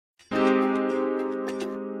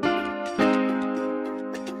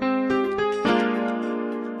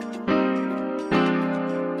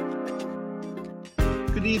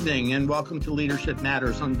evening and welcome to Leadership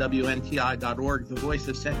Matters on WNTI.org, the voice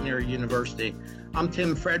of Centenary University. I'm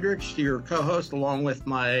Tim Fredericks, your co-host, along with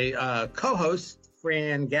my co-host,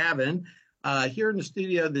 Fran Gavin, here in the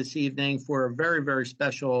studio this evening for a very, very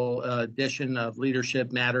special edition of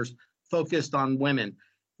Leadership Matters focused on women.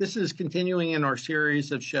 This is continuing in our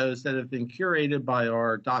series of shows that have been curated by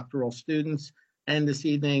our doctoral students. And this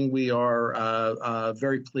evening, we are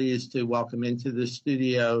very pleased to welcome into the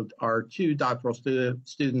studio our two doctoral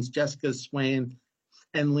students, Jessica Swain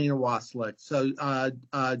and Lena Waslick. So,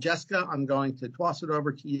 Jessica, I'm going to toss it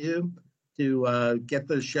over to you to get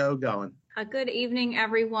the show going. Good evening,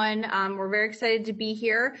 everyone. We're very excited to be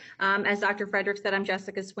here. As Dr. Frederick said, I'm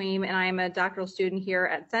Jessica Swain, and I am a doctoral student here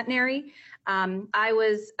at Centenary. I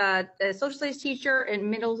was a social studies teacher in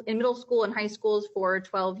middle school and high schools for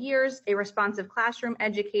 12 years, a responsive classroom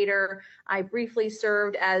educator. I briefly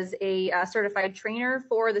served as a certified trainer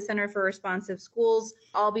for the Center for Responsive Schools,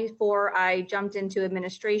 all before I jumped into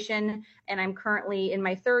administration, and I'm currently in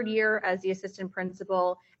my third year as the assistant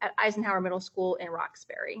principal at Eisenhower Middle School in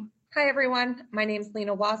Roxbury. Hi, everyone. My name is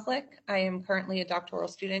Lena Waslick. I am currently a doctoral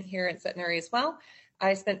student here at Centenary as well.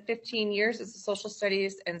 I spent 15 years as a social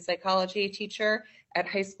studies and psychology teacher at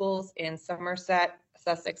high schools in Somerset,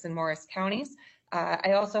 Sussex, and Morris counties.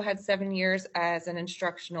 I also had 7 years as an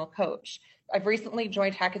instructional coach. I've recently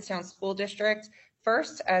joined Hackettstown School District,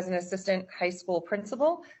 first as an assistant high school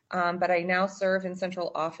principal, but I now serve in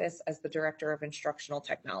central office as the director of instructional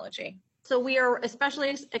technology. So we are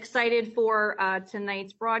especially excited for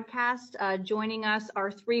tonight's broadcast. Joining us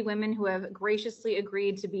are three women who have graciously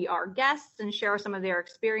agreed to be our guests and share some of their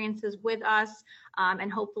experiences with us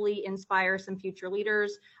and hopefully inspire some future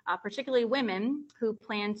leaders, particularly women who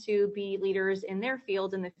plan to be leaders in their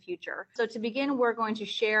field in the future. So to begin, we're going to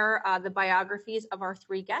share the biographies of our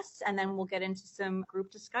three guests, and then we'll get into some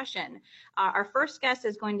group discussion. Our first guest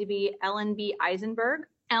is going to be Ellen B. Eisenberg.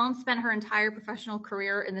 Ellen spent her entire professional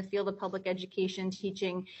career in the field of public education,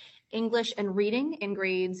 teaching English and reading in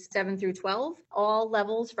grades 7 through 12, all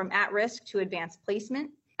levels from at-risk to advanced placement.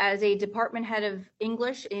 As a department head of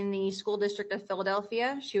English in the School District of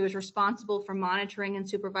Philadelphia, she was responsible for monitoring and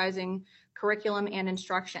supervising curriculum and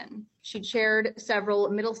instruction. She chaired several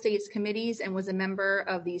Middle States committees and was a member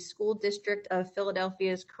of the School District of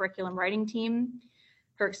Philadelphia's curriculum writing team.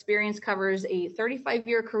 Her experience covers a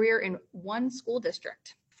 35-year career in one school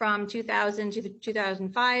district. From 2000 to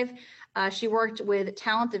 2005, she worked with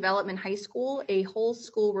Talent Development High School, a whole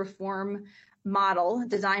school reform model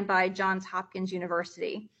designed by Johns Hopkins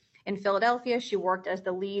University. In Philadelphia, she worked as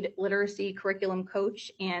the lead literacy curriculum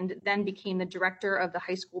coach and then became the director of the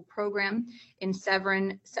high school program in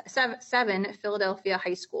seven Philadelphia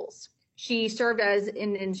high schools. She served as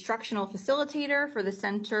an instructional facilitator for the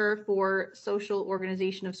Center for Social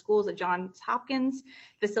Organization of Schools at Johns Hopkins,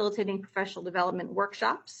 facilitating professional development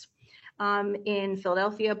workshops in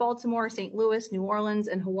Philadelphia, Baltimore, St. Louis, New Orleans,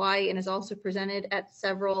 and Hawaii, and is also presented at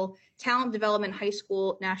several Talent Development High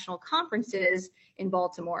School national conferences in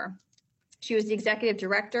Baltimore. She was the executive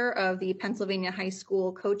director of the Pennsylvania High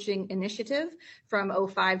School Coaching Initiative from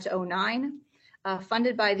 2005 to 2009.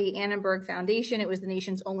 Funded by the Annenberg Foundation, it was the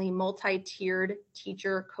nation's only multi-tiered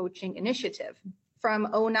teacher coaching initiative. From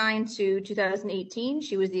 2009 to 2018,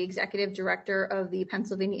 she was the executive director of the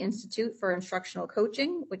Pennsylvania Institute for Instructional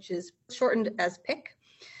Coaching, which is shortened as PIC.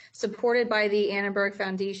 Supported by the Annenberg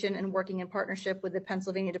Foundation and working in partnership with the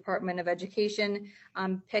Pennsylvania Department of Education,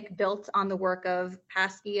 PIC built on the work of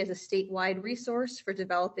PASCI as a statewide resource for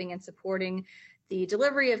developing and supporting the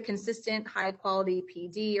delivery of consistent, high-quality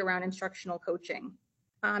PD around instructional coaching.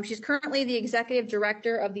 She's currently the executive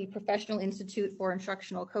director of the Professional Institute for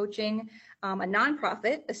Instructional Coaching, a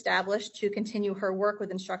nonprofit established to continue her work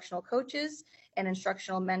with instructional coaches and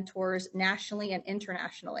instructional mentors nationally and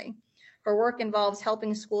internationally. Her work involves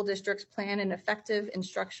helping school districts plan an effective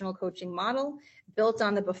instructional coaching model built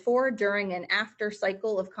on the before, during, and after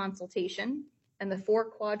cycle of consultation and the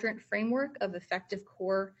 4-quadrant framework of effective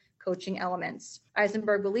core coaching elements.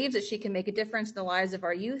 Eisenberg believes that she can make a difference in the lives of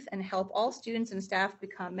our youth and help all students and staff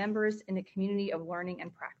become members in a community of learning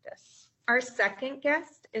and practice. Our second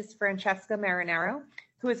guest is Francesca Marinaro,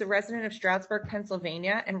 who is a resident of Stroudsburg,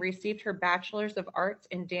 Pennsylvania, and received her Bachelor's of Arts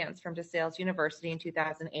in Dance from DeSales University in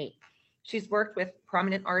 2008. She's worked with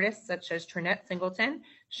prominent artists such as Trinette Singleton,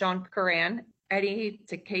 Sean Curran, Eddie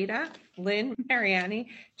Takeda, Lynn Mariani,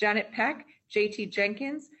 Janet Peck, J.T.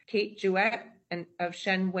 Jenkins, Kate Jouett, and of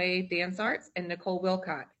Shen Wei Dance Arts, and Nicole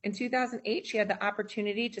Wilcott. In 2008, she had the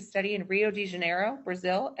opportunity to study in Rio de Janeiro,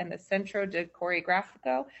 Brazil, and the Centro de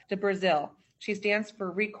Coreográfico de Brazil. She's danced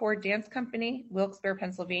for Record Dance Company, Wilkes-Barre,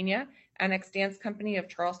 Pennsylvania, Annex Dance Company of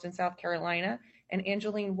Charleston, South Carolina, and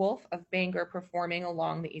Angeline Wolf of Bangor performing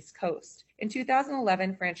along the East Coast. In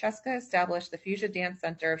 2011, Francesca established the Fuchsia Dance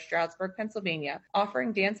Center of Stroudsburg, Pennsylvania,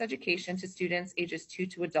 offering dance education to students ages 2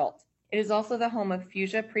 to adult. It is also the home of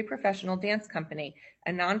Fuchsia Pre-Professional Dance Company,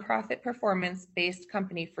 a nonprofit performance-based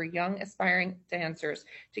company for young aspiring dancers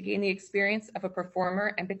to gain the experience of a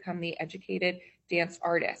performer and become the educated dance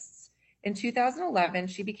artists. In 2011,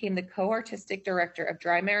 she became the co-artistic director of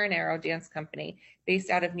Dry Marinero Dance Company, based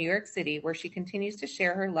out of New York City, where she continues to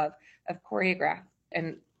share her love of choreograph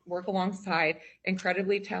and work alongside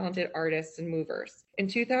incredibly talented artists and movers. In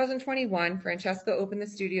 2021, Francesca opened the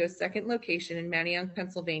studio's second location in Manayunk,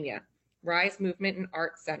 Pennsylvania, Rise Movement and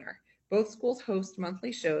Art Center. Both schools host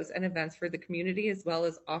monthly shows and events for the community, as well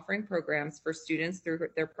as offering programs for students through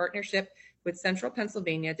their partnership with Central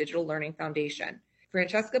Pennsylvania Digital Learning Foundation.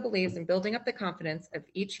 Francesca believes in building up the confidence of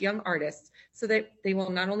each young artist so that they will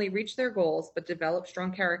not only reach their goals, but develop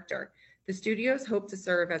strong character. The studios hope to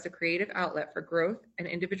serve as a creative outlet for growth and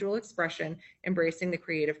individual expression, embracing the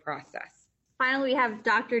creative process. Finally, we have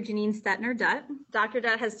Dr. Janine Stetner-Dutt. Dr.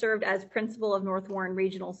 Dutt has served as principal of North Warren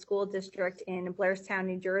Regional School District in Blairstown,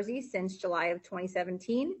 New Jersey since July of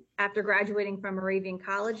 2017. After graduating from Moravian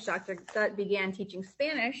College, Dr. Dutt began teaching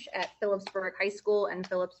Spanish at Phillipsburg High School and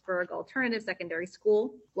Phillipsburg Alternative Secondary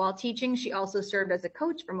School. While teaching, she also served as a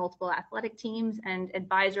coach for multiple athletic teams and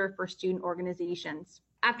advisor for student organizations.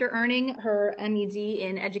 After earning her MED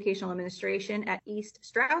in Educational Administration at East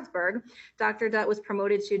Stroudsburg, Dr. Dutt was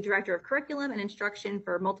promoted to Director of Curriculum and Instruction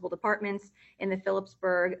for multiple departments in the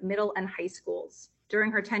Phillipsburg Middle and High Schools.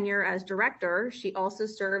 During her tenure as director, she also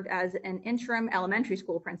served as an interim elementary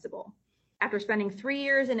school principal. After spending 3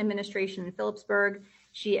 years in administration in Phillipsburg,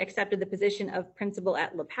 she accepted the position of principal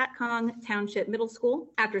at Lepatcong Township Middle School.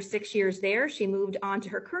 After 6 years there, she moved on to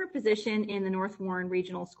her current position in the North Warren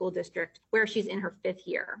Regional School District, where she's in her 5th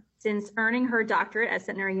year. Since earning her doctorate at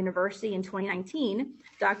Centenary University in 2019,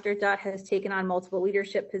 Dr. Dutt has taken on multiple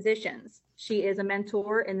leadership positions. She is a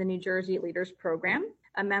mentor in the New Jersey Leaders Program,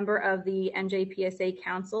 a member of the NJPSA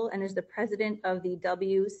Council, and is the president of the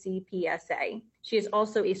WCPSA. She is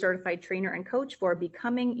also a certified trainer and coach for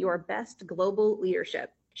Becoming Your Best Global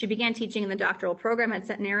Leadership. She began teaching in the doctoral program at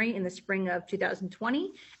Centenary in the spring of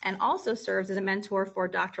 2020 and also serves as a mentor for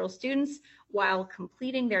doctoral students while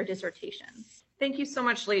completing their dissertations. Thank you so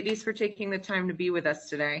much, ladies, for taking the time to be with us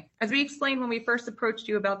today. As we explained when we first approached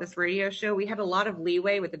you about this radio show, we had a lot of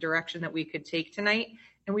leeway with the direction that we could take tonight,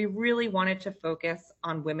 and we really wanted to focus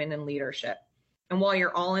on women in leadership. And while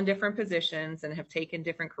you're all in different positions and have taken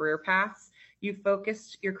different career paths, you've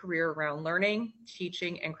focused your career around learning,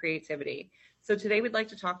 teaching, and creativity. So today we'd like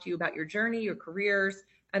to talk to you about your journey, your careers,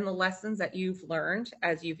 and the lessons that you've learned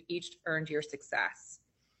as you've each earned your success.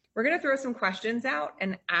 We're going to throw some questions out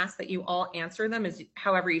and ask that you all answer them as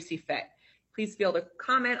however you see fit. Please feel to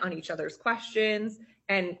comment on each other's questions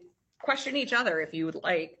and question each other if you would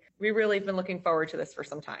like. We really have been looking forward to this for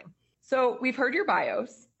some time. So we've heard your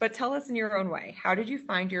bios, but tell us in your own way, how did you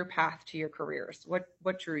find your path to your careers?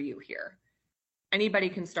 What drew you here? Anybody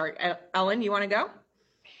can start. Ellen, you want to go?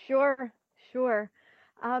 Sure.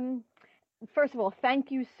 First of all,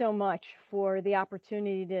 thank you so much for the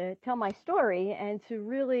opportunity to tell my story and to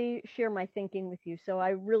really share my thinking with you. So I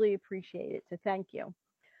really appreciate it. So thank you.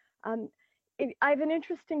 I have an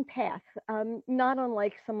interesting path, not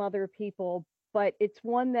unlike some other people, but it's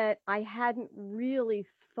one that I hadn't really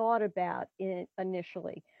thought about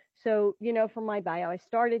initially. So, from my bio, I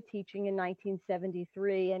started teaching in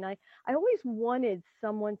 1973, and I always wanted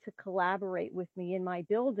someone to collaborate with me in my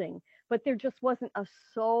building, but there just wasn't a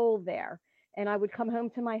soul there. And I would come home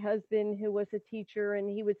to my husband, who was a teacher, and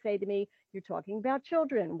he would say to me, "You're talking about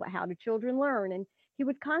children. How do children learn?" And he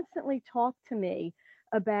would constantly talk to me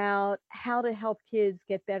about how to help kids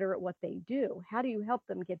get better at what they do. How do you help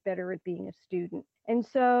them get better at being a student? And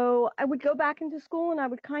so I would go back into school and I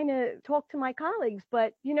would kind of talk to my colleagues,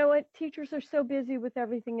 but you know what? Teachers are so busy with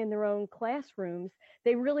everything in their own classrooms.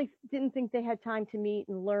 They really didn't think they had time to meet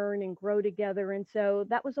and learn and grow together. And so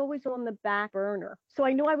that was always on the back burner. So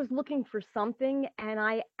I knew I was looking for something, and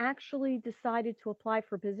I actually decided to apply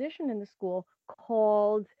for a position in the school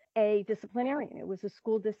called a disciplinarian. It was a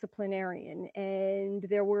school disciplinarian, and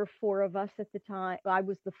there were 4 of us at the time. I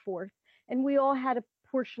was the 4th, and we all had a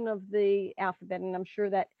portion of the alphabet, and I'm sure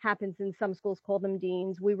that happens in some schools, call them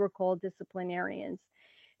deans. We were called disciplinarians.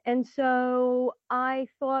 And so I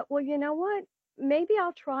thought, well, you know what? Maybe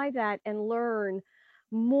I'll try that and learn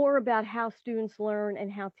more about how students learn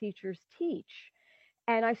and how teachers teach.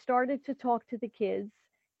 And I started to talk to the kids,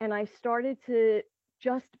 and I started to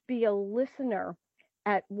just be a listener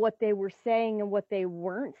at what they were saying and what they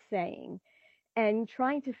weren't saying. and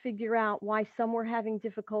trying to figure out why some were having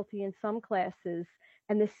difficulty in some classes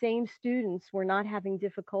and the same students were not having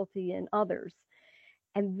difficulty in others.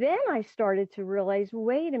 And then I started to realize,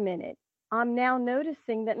 wait a minute, I'm now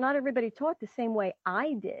noticing that not everybody taught the same way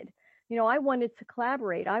I did. You know, I wanted to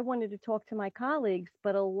collaborate. I wanted to talk to my colleagues,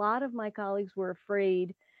 but a lot of my colleagues were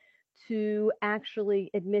afraid to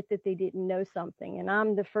actually admit that they didn't know something. And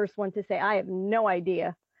I'm the first one to say, I have no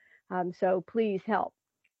idea. So please help.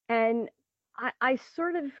 And I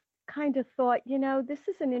sort of kind of thought, you know, this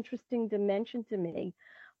is an interesting dimension to me.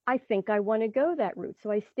 I think I want to go that route.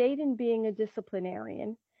 So I stayed in being a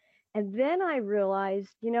disciplinarian. And then I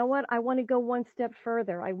realized, you know what, I want to go one step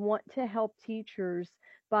further. I want to help teachers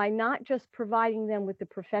by not just providing them with the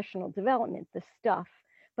professional development, the stuff,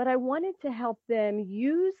 but I wanted to help them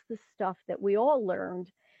use the stuff that we all learned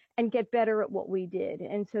and get better at what we did.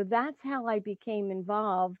 And so that's how I became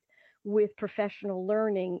involved with professional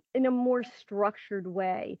learning in a more structured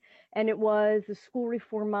way. And it was the school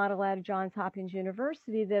reform model out of Johns Hopkins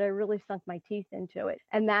University that I really sunk my teeth into it.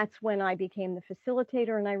 And that's when I became the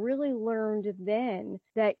facilitator. And I really learned then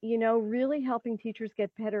that, you know, really helping teachers get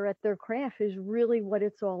better at their craft is really what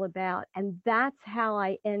it's all about. And that's how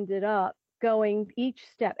I ended up going each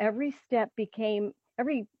step. Every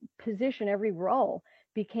position, every role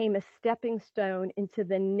became a stepping stone into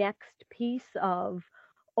the next piece of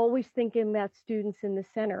always thinking about students in the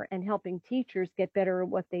center and helping teachers get better at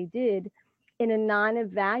what they did in a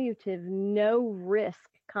non-evaluative, no-risk,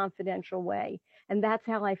 confidential way. And that's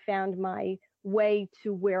how I found my way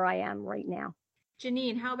to where I am right now.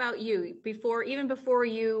 Janine, how about you? Even before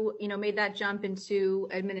you made that jump into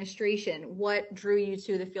administration, what drew you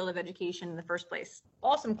to the field of education in the first place?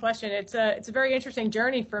 Awesome question. It's a very interesting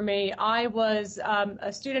journey for me. I was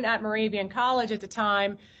a student at Moravian College at the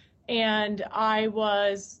time, and I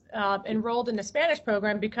was enrolled in the Spanish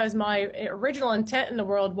program because my original intent in the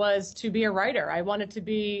world was to be a writer. I wanted to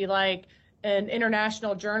be like an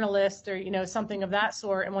international journalist or, something of that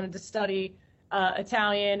sort, and wanted to study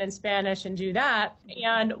Italian and Spanish and do that.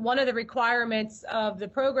 And one of the requirements of the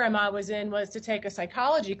program I was in was to take a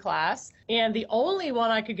psychology class. And the only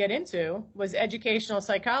one I could get into was educational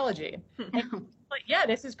psychology. But yeah,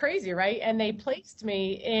 this is crazy, right? And they placed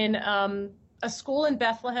me in a school in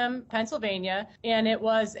Bethlehem, Pennsylvania, and it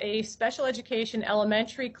was a special education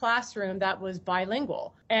elementary classroom that was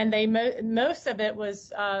bilingual. And most of it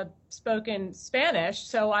was spoken Spanish,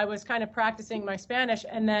 so I was kind of practicing my Spanish.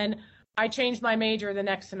 And then I changed my major the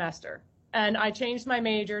next semester. And I changed my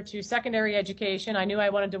major to secondary education. I knew I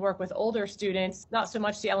wanted to work with older students, not so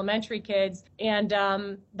much the elementary kids. And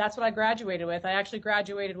that's what I graduated with. I actually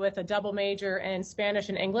graduated with a double major in Spanish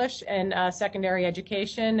and English and secondary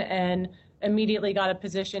education, and immediately got a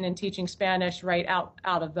position in teaching Spanish right out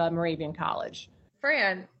of Moravian College.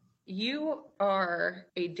 Fran, you are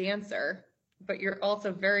a dancer, but you're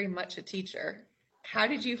also very much a teacher. How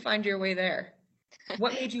did you find your way there?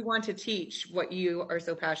 What made you want to teach what you are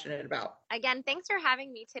so passionate about? Again, thanks for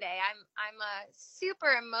having me today. I'm a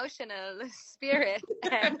super emotional spirit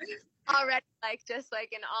and already just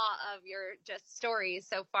in awe of your just stories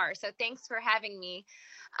so far. So thanks for having me.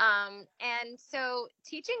 And so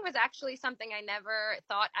teaching was actually something I never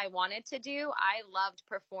thought I wanted to do. I loved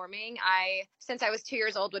performing. Since I was 2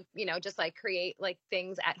 years old, would, just create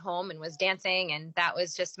things at home and was dancing. And that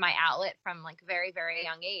was just my outlet from very, very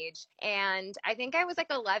young age. And I think I was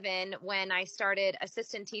 11 when I started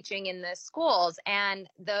assistant teaching in the schools, and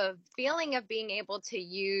the feeling of being able to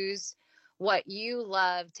use what you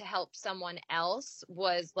love to help someone else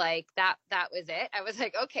was that was it. I was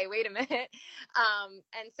okay, wait a minute.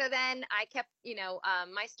 And so then I kept,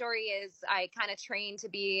 my story is I kind of trained to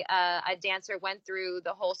be a dancer, went through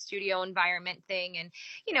the whole studio environment thing and,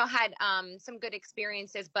 had some good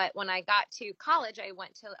experiences. But when I got to college, I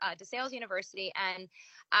went to DeSales University, and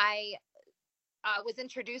I was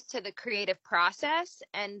introduced to the creative process,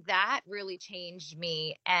 and that really changed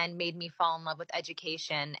me and made me fall in love with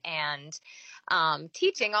education and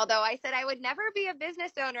teaching. Although I said I would never be a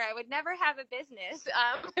business owner, I would never have a business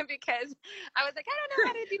because I was I don't know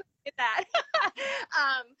how to do that.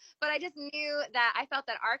 But I just knew that I felt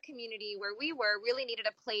that our community where we were really needed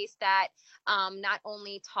a place that not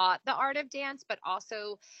only taught the art of dance, but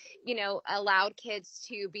also, allowed kids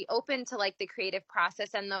to be open to the creative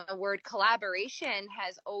process. And the word collaboration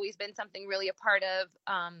has always been something really a part of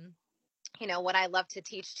what I love to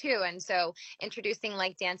teach too. And so introducing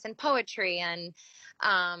dance and poetry and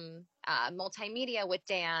multimedia with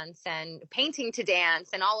dance and painting to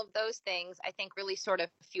dance and all of those things, I think really sort of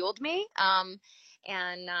fueled me.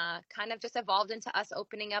 and kind of just evolved into us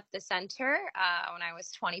opening up the center when I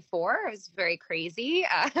was 24. It was very crazy,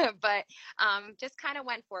 but just kind of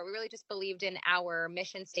went for it. We really just believed in our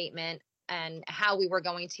mission statement and how we were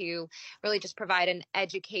going to really just provide an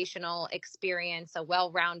educational experience, a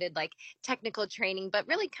well-rounded, like technical training, but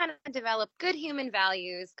really kind of develop good human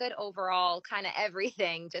values, good overall kind of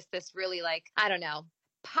everything. Just this really like, I don't know,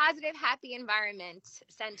 positive, happy environment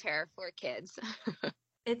center for kids.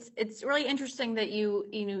 It's really interesting that you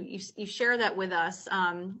share that with us,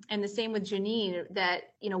 and the same with Janine,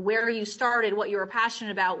 that where you started, what you were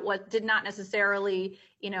passionate about, what did not necessarily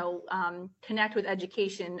connect with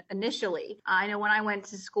education initially. I know when I went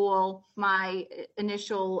to school, my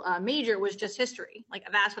initial major was just history. Like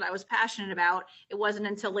that's what I was passionate about. It wasn't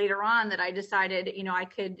until later on that I decided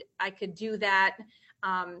I could do that.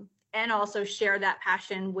 And also share that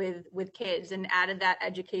passion with kids and added that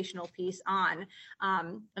educational piece on.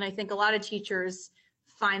 And I think a lot of teachers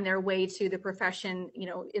find their way to the profession,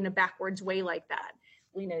 in a backwards way like that.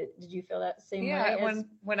 Lena, did you feel that same way? Yeah,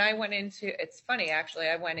 when I went into, it's funny actually,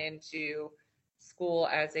 I went into school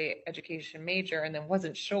as a education major and then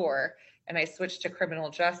wasn't sure. And I switched to criminal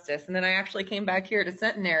justice. And then I actually came back here to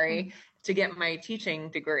Centenary to get my teaching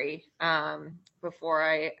degree before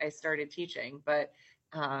I started teaching. But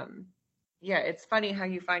yeah, it's funny how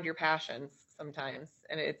you find your passions sometimes,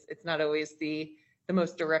 and it's not always the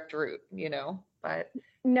most direct route, but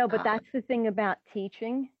no, but that's the thing about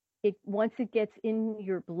teaching. Once it gets in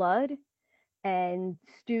your blood and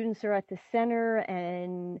students are at the center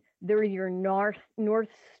and they're your north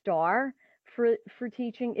star for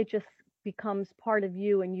teaching, it just becomes part of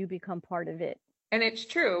you and you become part of it. And it's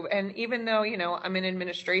true. And even though, I'm in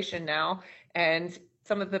administration now, and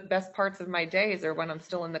some of the best parts of my days are when I'm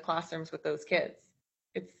still in the classrooms with those kids.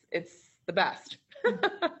 It's the best.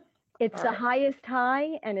 It's the highest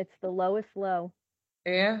high and it's the lowest low.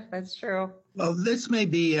 Yeah, that's true. Well, this may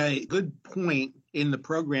be a good point in the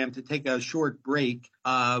program to take a short break.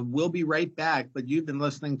 We'll be right back, but you've been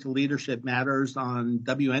listening to Leadership Matters on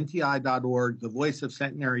WNTI.org, the voice of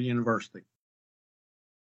Centenary University.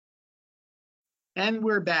 And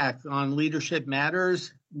we're back on Leadership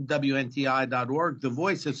Matters, WNTI.org, the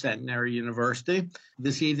voice of Centenary University.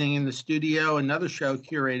 This evening in the studio, another show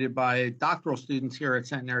curated by doctoral students here at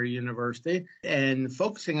Centenary University and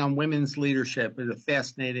focusing on women's leadership is a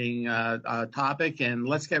fascinating topic. And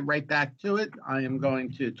let's get right back to it. I am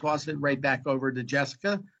going to toss it right back over to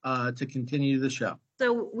Jessica to continue the show.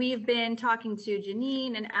 So we've been talking to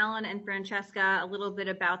Janine and Alan and Francesca a little bit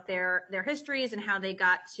about their histories and how they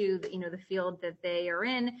got to the field that they are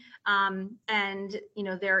in, and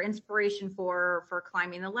their inspiration for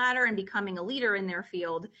climbing the ladder and becoming a leader in their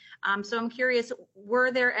field. So I'm curious,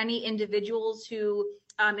 were there any individuals who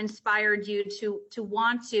inspired you to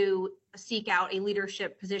want to seek out a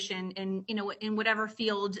leadership position in whatever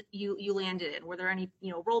field you landed in? Were there any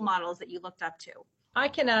role models that you looked up to? I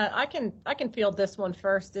can field this one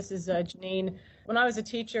first. This is Janine. When I was a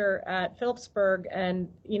teacher at Phillipsburg, and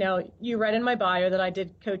you read in my bio that I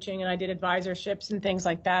did coaching and I did advisorships and things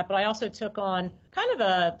like that, but I also took on kind of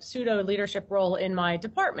a pseudo leadership role in my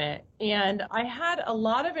department. And I had a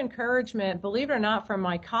lot of encouragement, believe it or not, from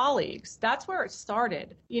my colleagues. That's where it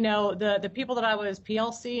started. The people that I was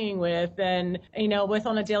PLCing with and, with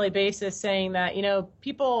on a daily basis saying that,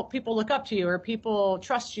 people look up to you or people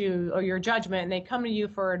trust you or your judgment and they come to you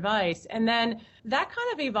for advice. And then that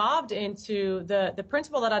kind of evolved into the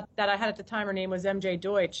principal that I had at the time. Her name was MJ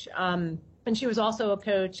Deutsch. And she was also a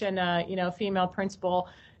coach and a female principal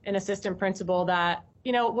and assistant principal that,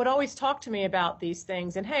 would always talk to me about these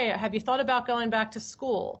things. And, hey, have you thought about going back to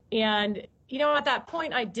school? And, at that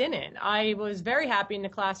point, I didn't. I was very happy in the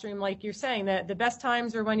classroom, like you're saying, that the best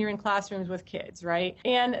times are when you're in classrooms with kids, right?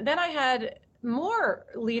 And then I had more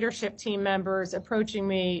leadership team members approaching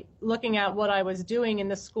me, looking at what I was doing in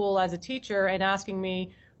the school as a teacher and asking me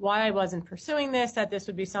why I wasn't pursuing this, that this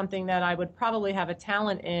would be something that I would probably have a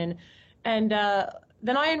talent in. And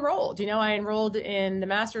then I enrolled. I enrolled in the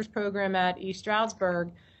master's program at East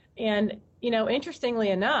Stroudsburg. And, interestingly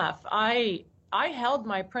enough, I held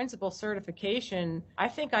my principal certification. I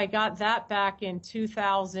think I got that back in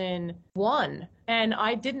 2001. And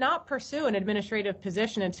I did not pursue an administrative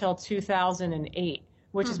position until 2008,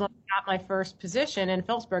 which is when I got my first position in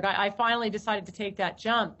Phillipsburg. I finally decided to take that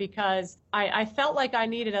jump because I felt like I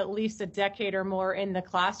needed at least a decade or more in the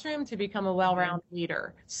classroom to become a well-rounded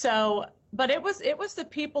leader. So, but it was the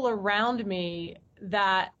people around me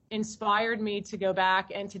that inspired me to go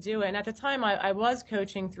back and to do it. And at the time I was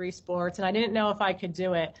coaching 3 sports and I didn't know if I could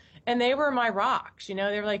do it. And they were my rocks, they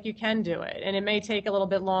were like, you can do it. And it may take a little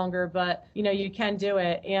bit longer, but you can do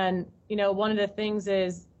it. And, one of the things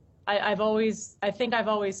is I think I've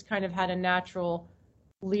always kind of had a natural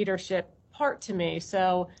leadership part to me.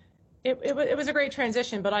 So it was a great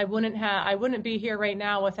transition, but I wouldn't be here right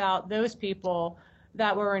now without those people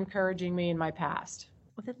that were encouraging me in my past.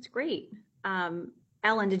 Well, that's great.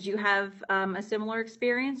 Ellen, did you have a similar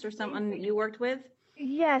experience or someone that you worked with?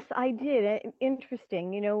 Yes, I did.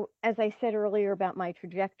 Interesting. As I said earlier about my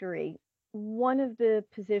trajectory, one of the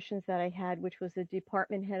positions that I had, which was a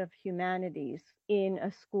department head of humanities in a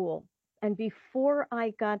school. And before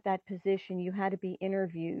I got that position, you had to be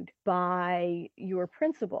interviewed by your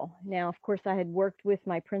principal. Now, of course, I had worked with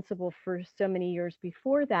my principal for so many years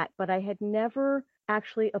before that, but I had never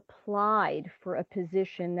actually applied for a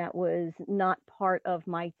position that was not part of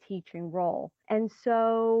my teaching role. And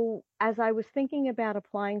so as I was thinking about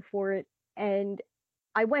applying for it, and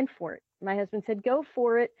I went for it. My husband said, go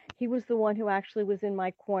for it. He was the one who actually was in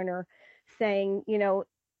my corner saying,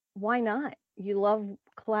 why not? You love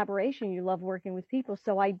collaboration. You love working with people.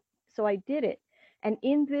 So I did it. And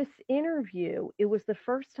in this interview, it was the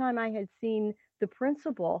first time I had seen the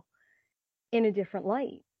principal in a different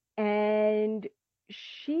light. And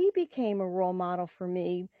she became a role model for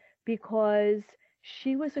me because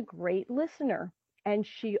she was a great listener, and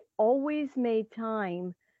she always made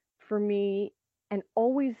time for me and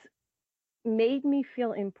always made me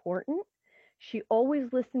feel important. She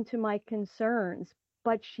always listened to my concerns,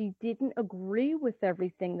 but she didn't agree with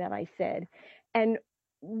everything that I said. And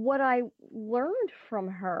what I learned from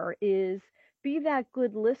her is be that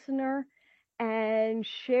good listener and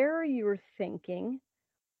share your thinking.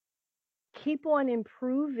 Keep on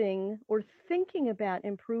improving or thinking about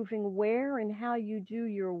improving where and how you do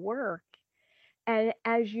your work. And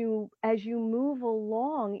as you move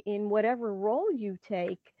along in whatever role you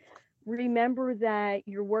take, remember that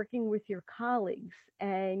you're working with your colleagues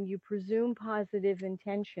and you presume positive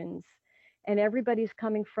intentions, and everybody's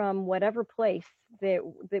coming from whatever place that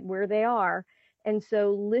where they are. And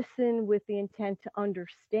so listen with the intent to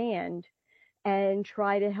understand and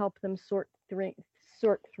try to help them sort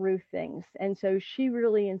through things. And so she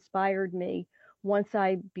really inspired me once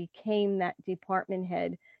I became that department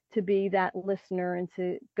head to be that listener and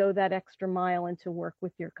to go that extra mile and to work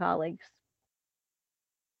with your colleagues.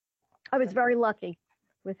 I was very lucky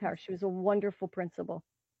with her. She was a wonderful principal.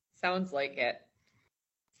 Sounds like it.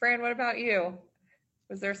 Fran, what about you?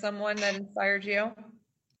 Was there someone that inspired you?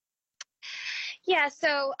 Yeah,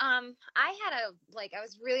 so I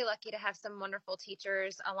was really lucky to have some wonderful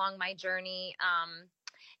teachers along my journey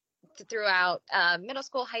throughout middle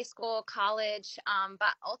school, high school, college.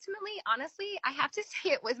 But ultimately, honestly, I have to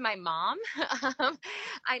say it was my mom.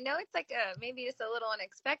 I know it's maybe it's a little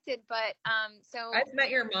unexpected, but so I've met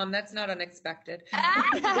your mom. That's not unexpected.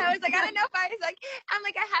 I was like, I don't know if I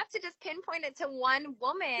have to just pinpoint it to one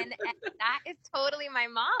woman, and that is totally my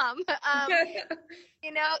mom.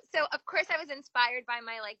 So of course I was inspired by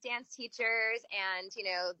my dance teachers, and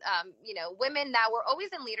women that were always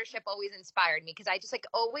in leadership always inspired me, because I just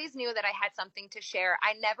always knew that I had something to share.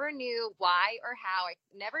 I never knew why or how. I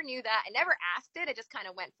never knew that. I never asked it. I just kind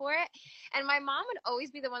of went for it. And my mom would always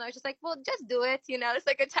be the one that was just like, well, just do it. It's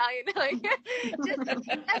Italian, just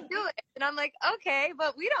do it. And I'm like, okay,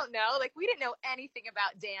 but we don't know. We didn't know anything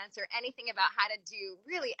about dance or anything about how to do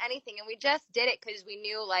really anything. And we just did it because we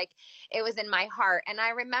knew it was in my heart. And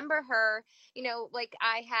I remember her,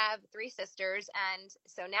 I have 3 sisters. And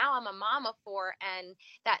so now I'm a mom of 4. And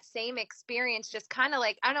that same experience just kind of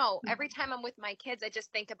I don't know, every time I'm with my kids, I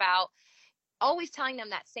just think about always telling them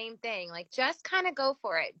that same thing, just kind of go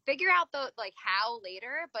for it, figure out the how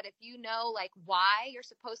later, but if you know why you're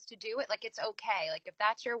supposed to do it, it's okay. If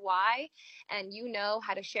that's your why and you know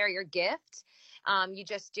how to share your gift, you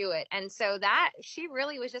just do it. And so that she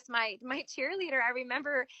really was just my cheerleader. I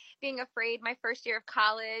remember being afraid my first year of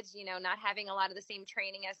college, not having a lot of the same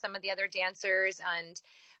training as some of the other dancers, and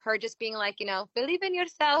her just being believe in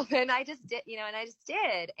yourself. And I just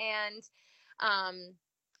did, and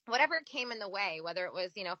whatever came in the way, whether it was,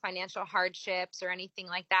 financial hardships or anything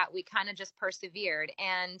like that, we kind of just persevered.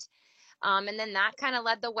 And then that kind of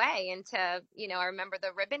led the way into, I remember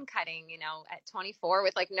the ribbon cutting, at 24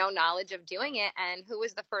 with no knowledge of doing it. And who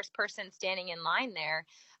was the first person standing in line there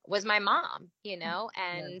was my mom,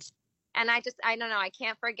 and I don't know, I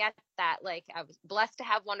can't forget that. I was blessed to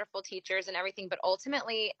have wonderful teachers and everything, but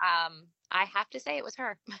ultimately, I have to say it was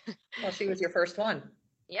her. Well, she was your first one.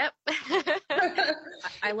 Yep.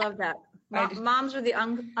 I love that. Moms are the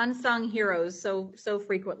unsung heroes so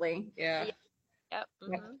frequently. Yeah. Yep.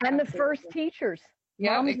 Mm-hmm. And the first teachers.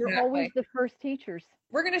 Yeah, Moms exactly. are always the first teachers.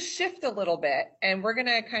 We're going to shift a little bit, and we're going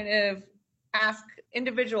to kind of ask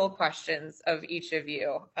individual questions of each of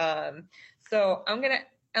you. So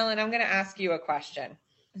Ellen, I'm going to ask you a question.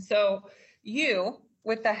 So you,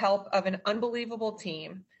 with the help of an unbelievable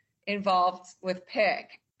team involved with PIC,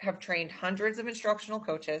 have trained hundreds of instructional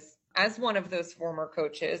coaches. As one of those former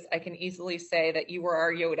coaches, I can easily say that you were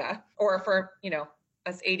our Yoda, or for,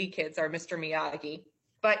 us 80 kids, our Mr. Miyagi.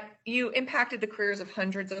 But you impacted the careers of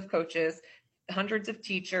hundreds of coaches, hundreds of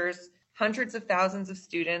teachers, hundreds of thousands of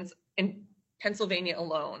students in Pennsylvania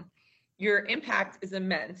alone. Your impact is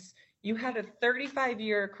immense. You had a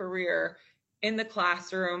 35-year career in the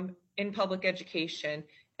classroom, in public education,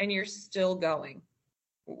 and you're still going.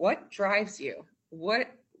 What drives you? What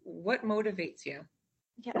motivates you?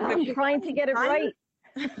 Yeah, I'm trying to get it right.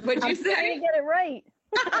 What'd you say? I'm trying to get it right.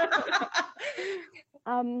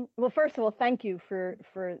 Well, first of all, thank you for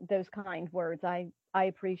those kind words. I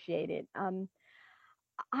appreciate it.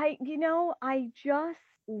 I just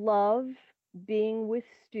love being with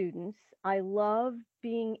students. I love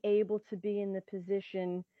being able to be in the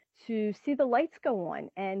position to see the lights go on.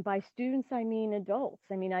 And by students, I mean adults.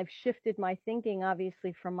 I mean, I've shifted my thinking,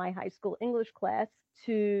 obviously, from my high school English class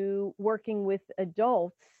to working with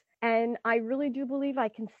adults. And I really do believe I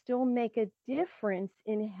can still make a difference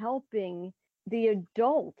in helping the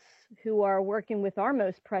adults who are working with our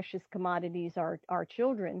most precious commodities, our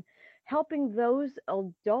children, helping those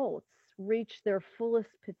adults reach their fullest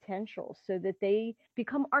potential so that they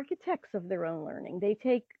become architects of their own learning. They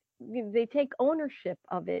take ownership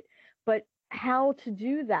of it, but how to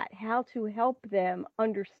do that, how to help them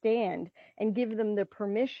understand and give them the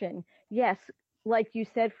permission. Yes, like you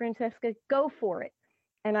said, Francesca, go for it.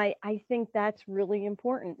 And I think that's really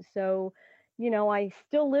important. So, I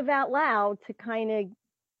still live out loud to kind of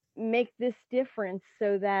make this difference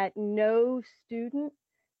so that no student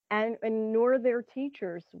and nor their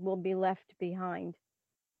teachers will be left behind.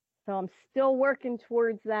 So I'm still working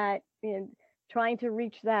towards that, trying to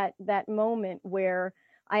reach that moment where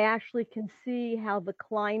I actually can see how the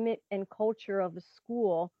climate and culture of a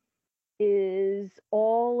school is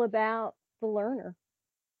all about the learner.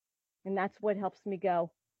 And that's what helps me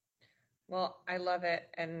go. Well, I love it.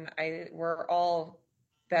 And we're all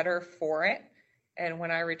better for it. And when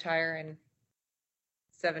I retire in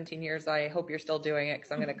 17 years, I hope you're still doing it,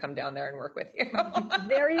 because I'm going to come down there and work with you.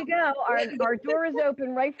 There you go. Our door is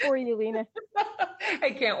open right for you, Lena.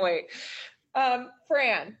 I can't wait.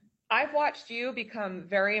 Fran, I've watched you become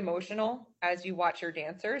very emotional as you watch your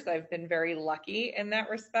dancers. I've been very lucky in that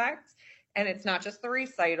respect. And it's not just the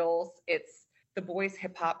recitals, it's the boys'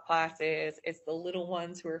 hip hop classes, it's the little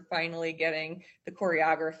ones who are finally getting the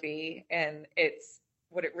choreography, and it's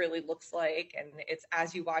what it really looks like. And it's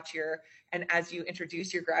as you watch as you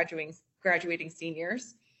introduce your graduating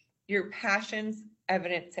seniors, your passion's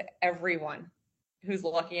evident to everyone who's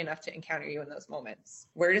lucky enough to encounter you in those moments.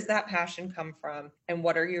 Where does that passion come from? And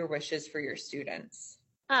what are your wishes for your students?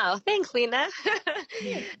 Oh, thanks, Lena.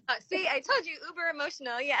 See, I told you, uber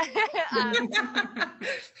emotional. Yeah.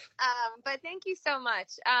 But thank you so much.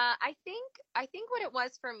 I think what it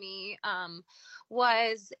was for me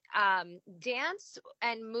was dance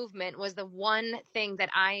and movement was the one thing that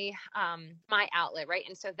my outlet, right?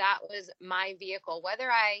 And so that was my vehicle. Whether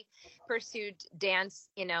I pursued dance,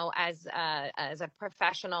 as a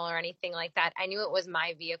professional or anything like that, I knew it was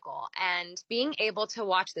my vehicle. And being able to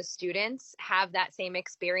watch the students have that same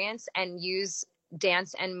experience and use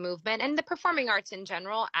dance and movement and the performing arts in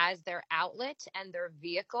general as their outlet and their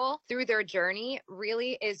vehicle through their journey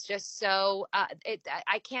really is just so,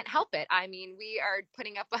 I can't help it. I mean, we are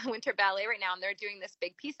putting up a winter ballet right now and they're doing this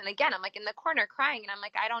big piece. And again, I'm like in the corner crying and I'm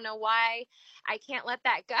like, I don't know why I can't let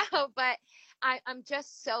that go, but I'm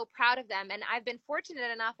just so proud of them. And I've been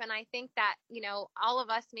fortunate enough. And I think that, all of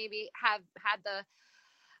us maybe have had the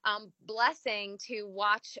blessing to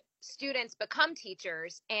watch students become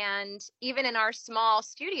teachers. And even in our small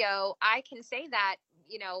studio, I can say that,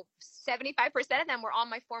 75% of them were all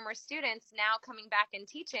my former students now coming back and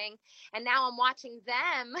teaching. And now I'm watching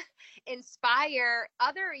them inspire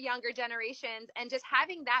other younger generations, and just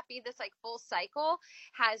having that be this like full cycle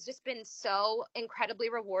has just been so incredibly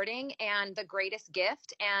rewarding and the greatest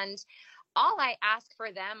gift. And all I ask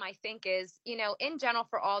for them, I think, is, in general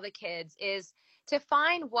for all the kids, is to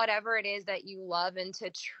find whatever it is that you love and to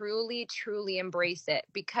truly, truly embrace it,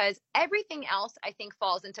 because everything else I think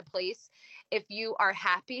falls into place if you are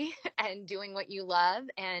happy and doing what you love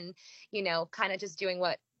and, kind of just doing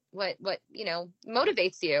what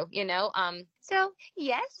motivates you, so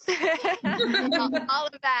yes, all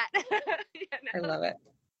of that. I love it.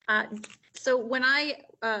 So when I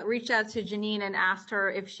reached out to Janine and asked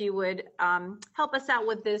her if she would help us out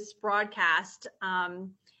with this broadcast,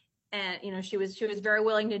 and she was very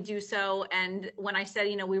willing to do so. And when I said,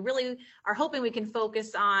 we really are hoping we can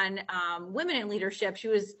focus on women in leadership, she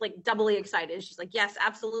was like doubly excited. She's like, yes,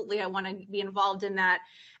 absolutely, I want to be involved in that.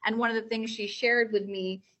 And one of the things she shared with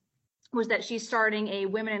me was that she's starting a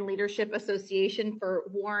Women in Leadership Association for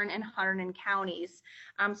Warren and Hunterdon counties.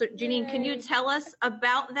 So Janine, can you tell us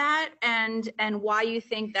about that and why you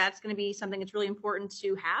think that's going to be something that's really important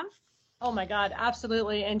to have? Oh my God,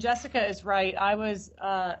 absolutely. And Jessica is right. I was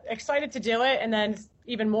excited to do it, and then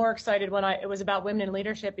even more excited when it was about women in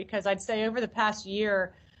leadership, because I'd say over the past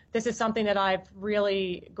year, this is something that I've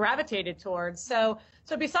really gravitated towards. So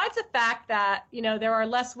besides the fact that, there are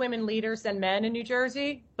less women leaders than men in New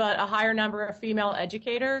Jersey, but a higher number of female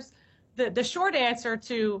educators, the short answer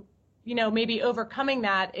to, maybe overcoming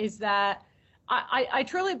that is that I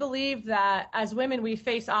truly believe that as women, we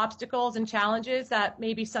face obstacles and challenges that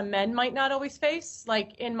maybe some men might not always face.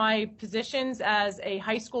 Like in my positions as a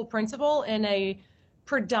high school principal in a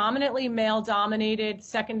predominantly male-dominated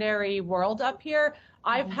secondary world up here,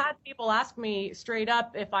 I've had people ask me straight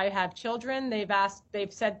up if I have children. They've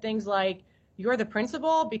said things like, you're the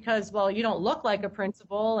principal because, well, you don't look like a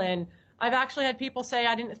principal. And I've actually had people say,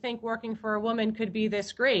 I didn't think working for a woman could be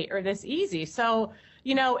this great or this easy. So,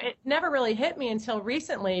 it never really hit me until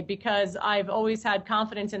recently, because I've always had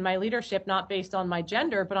confidence in my leadership, not based on my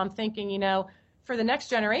gender, but I'm thinking, for the next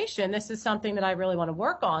generation, this is something that I really want to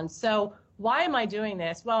work on. So why am I doing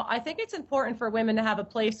this? Well, I think it's important for women to have a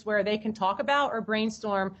place where they can talk about or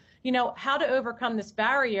brainstorm, how to overcome this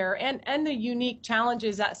barrier and the unique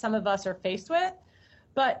challenges that some of us are faced with.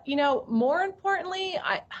 But, more importantly,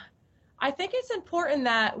 I think it's important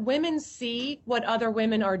that women see what other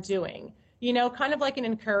women are doing, kind of like an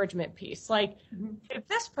encouragement piece. Like, if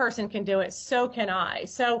this person can do it, so can I.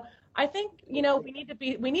 So I think,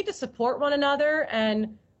 we need to support one another,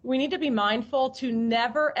 and we need to be mindful to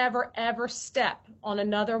never, ever, ever step on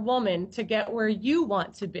another woman to get where you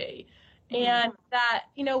want to be. And that,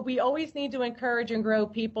 we always need to encourage and grow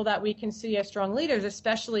people that we can see as strong leaders,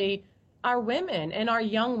 especially our women and our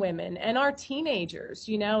young women and our teenagers,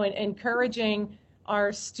 and encouraging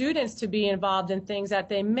our students to be involved in things that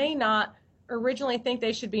they may not originally think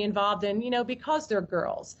they should be involved in, because they're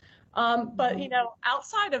girls. But,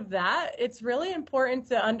 outside of that, it's really important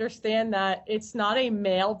to understand that it's not a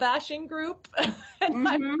male bashing group. And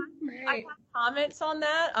I have comments on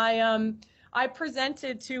that. I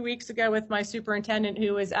presented 2 weeks ago with my superintendent,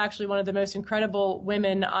 who is actually one of the most incredible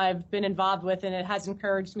women I've been involved with, and it has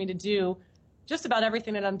encouraged me to do just about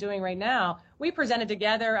everything that I'm doing right now. We presented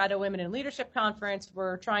together at a Women in Leadership conference.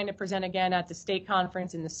 We're trying to present again at the state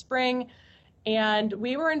conference in the spring. And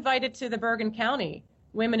we were invited to the Bergen County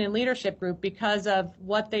Women in Leadership group because of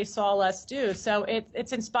what they saw us do. So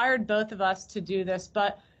it's inspired both of us to do this.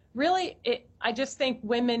 But really, I just think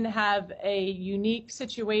women have a unique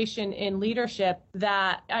situation in leadership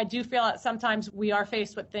that I do feel that sometimes we are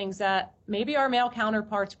faced with things that maybe our male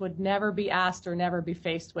counterparts would never be asked or never be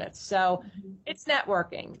faced with. So it's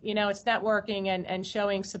networking, it's networking and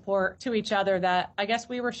showing support to each other that I guess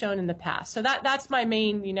we were shown in the past. So that's my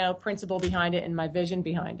main, principle behind it and my vision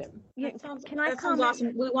behind it. Yeah, That sounds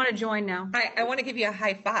awesome. We want to join now. I want to give you a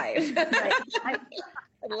high five.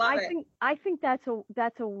 I think that's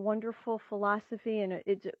a wonderful philosophy, and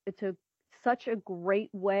it's such a great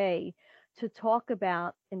way to talk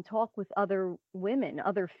about and talk with other women,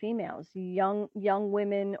 other females, young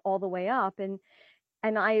women all the way up, and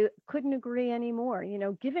I couldn't agree anymore.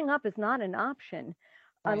 Giving up is not an option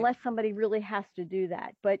unless somebody really has to do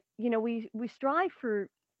that. But we strive for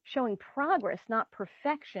showing progress, not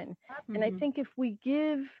perfection. And I think if we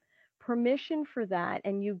give permission for that,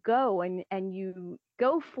 and you go and you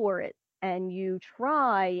go for it, and you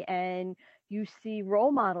try, and you see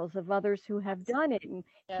role models of others who have done it, and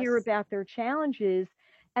hear about their challenges,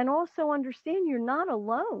 and also understand you're not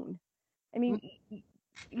alone. I mean,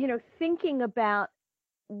 thinking about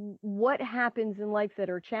what happens in life that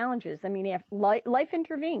are challenges. I mean, life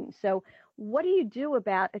intervenes. So what do you do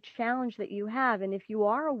about a challenge that you have? And if you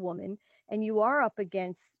are a woman and you are up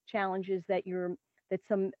against challenges that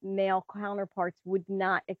some male counterparts would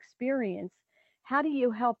not experience, how do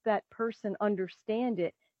you help that person understand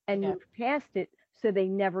it and move past it so they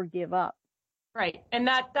never give up? Right. And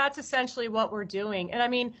that's essentially what we're doing. And I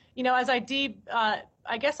mean, as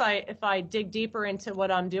if I dig deeper into what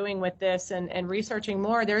I'm doing with this and researching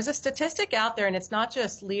more, there's a statistic out there, and it's not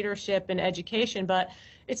just leadership and education, but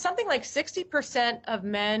it's something like 60% of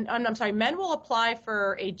men will apply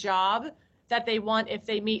for a job that they want if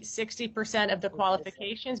they meet 60% of the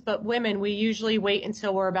qualifications, but women, we usually wait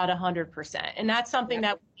until we're about 100%. And that's something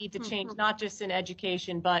that we need to change, not just in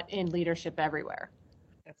education, but in leadership everywhere.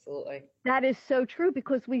 Absolutely. That is so true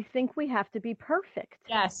because we think we have to be perfect.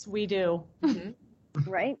 Yes, we do. Mm-hmm.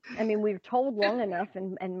 Right? I mean, we're told long enough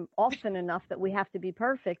and often enough that we have to be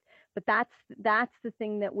perfect, but that's the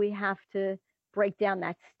thing that we have to break down,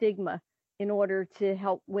 that stigma, in order to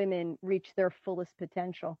help women reach their fullest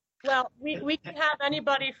potential. Well, we can have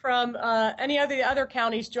anybody from any of the other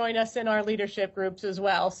counties join us in our leadership groups as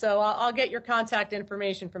well. So I'll get your contact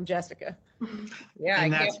information from Jessica. Yeah, I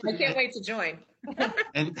can't wait to join.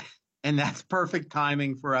 And that's perfect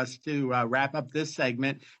timing for us to wrap up this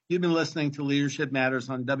segment. You've been listening to Leadership Matters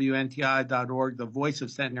on WNTI.org, the voice of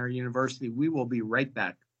Centenary University. We will be right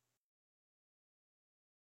back.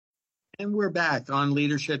 And we're back on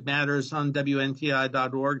Leadership Matters on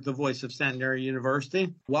WNTI.org, the voice of Centenary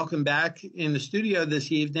University. Welcome back in the studio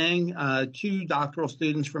this evening, two doctoral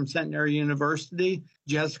students from Centenary University,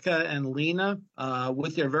 Jessica and Lena,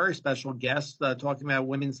 with their very special guests talking about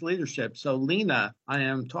women's leadership. So, Lena, I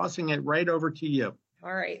am tossing it right over to you.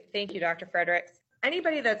 All right. Thank you, Dr. Fredericks.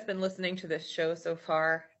 Anybody that's been listening to this show so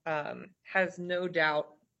far has no doubt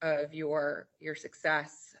of your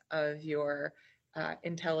success, of your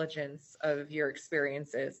intelligence, of your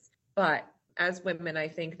experiences. But as women, I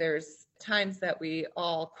think there's times that we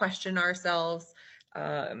all question ourselves,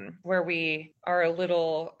 where we are a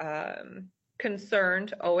little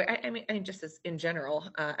concerned. I mean, just as in general,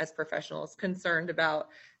 as professionals, concerned about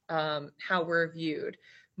how we're viewed.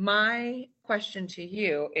 My question to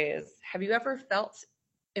you is, have you ever felt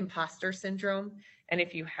imposter syndrome? And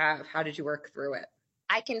if you have, how did you work through it?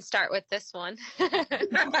 I can start with this one.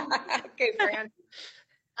 Okay, Fran.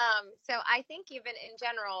 So I think even in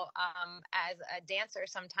general, as a dancer,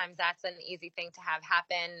 sometimes that's an easy thing to have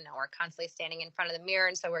happen, or constantly standing in front of the mirror.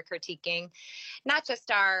 And so we're critiquing not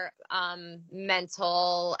just our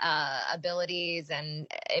mental abilities,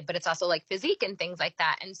 but it's also like physique and things like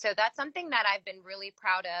that. And so that's something that I've been really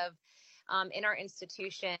proud of in our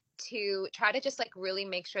institution, to try to just like really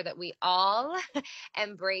make sure that we all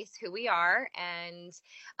embrace who we are. And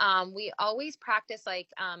we always practice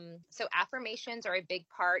so affirmations are a big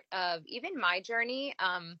part of even my journey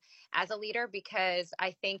as a leader, because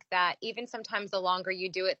I think that even sometimes the longer you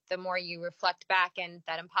do it, the more you reflect back, and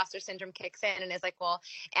that imposter syndrome kicks in and is like, well,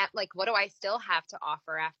 what do I still have to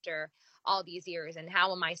offer after all these years, and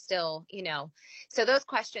how am I still, so those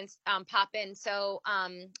questions pop in. So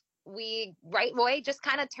we right away just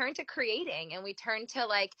kind of turn to creating, and we turn to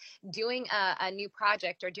like doing a new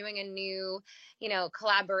project, or doing a new,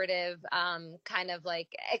 collaborative kind of like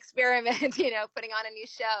experiment, putting on a new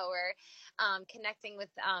show, or connecting with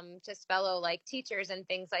just fellow like teachers and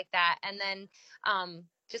things like that. And then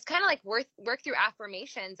just kind of like work through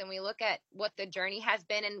affirmations, and we look at what the journey has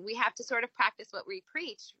been, and we have to sort of practice what we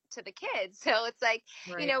preach to the kids. So it's like,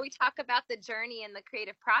 right. We talk about the journey and the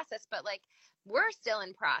creative process, but like we're still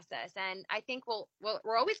in process. And I think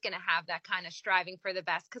we're always going to have that kind of striving for the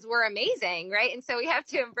best, because we're amazing, right? And so we have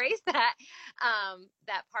to embrace that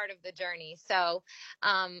part of the journey. So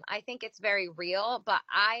I think it's very real, but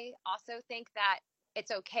I also think that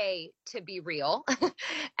it's okay to be real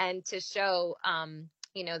and to show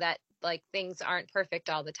that like things aren't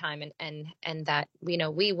perfect all the time, and that,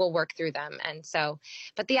 we will work through them. And so,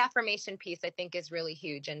 but the affirmation piece I think is really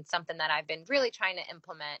huge, and something that I've been really trying to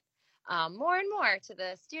implement more and more to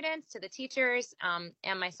the students, to the teachers,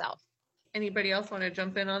 and myself. Anybody else want to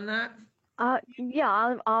jump in on that?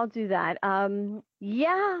 Yeah, I'll do that.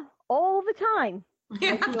 Yeah, all the time.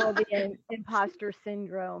 I feel the imposter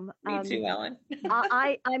syndrome. Me too, Ellen.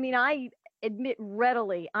 I mean, I admit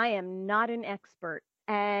readily, I am not an expert,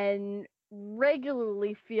 and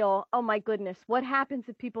regularly feel, oh my goodness, what happens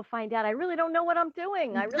if people find out I really don't know what I'm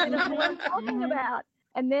doing? I really don't know what I'm talking about.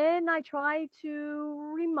 And then I try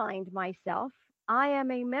to remind myself I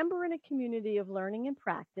am a member in a community of learning and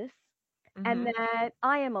practice, and that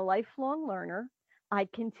I am a lifelong learner. I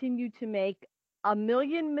continue to make a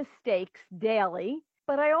million mistakes daily,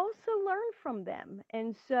 but I also learn from them.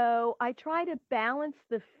 And so I try to balance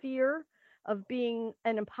the fear of being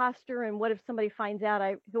an imposter and what if somebody finds out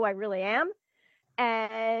who I really am,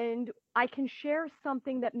 and I can share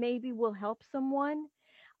something that maybe will help someone.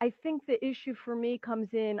 I think the issue for me comes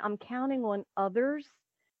in, I'm counting on others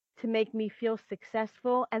to make me feel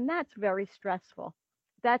successful, and that's very stressful.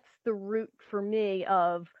 That's the root for me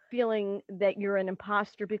of feeling that you're an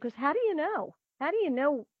imposter, because how do you know? How do you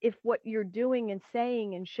know if what you're doing and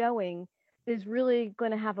saying and showing is really going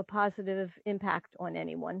to have a positive impact on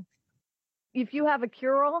anyone? If you have a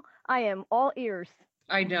cure-all, I am all ears.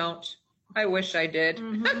 I don't. I wish I did.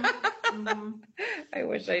 I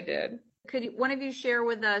wish I did. could one of you share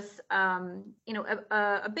with us,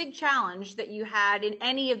 a big challenge that you had in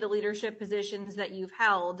any of the leadership positions that you've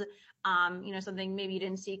held, something maybe you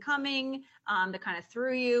didn't see coming, that kind of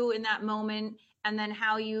threw you in that moment, and then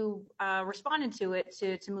how you responded to it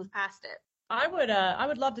to move past it? I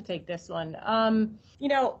would love to take this one.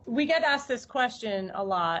 We get asked this question a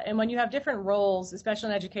lot, and when you have different roles, especially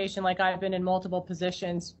in education, like I've been in multiple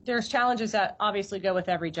positions, there's challenges that obviously go with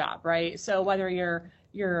every job, right? So whether you're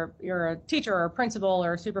a teacher or a principal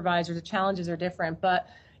or a supervisor, the challenges are different. But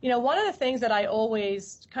one of the things that I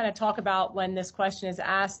always kind of talk about when this question is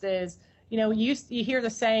asked is, you hear the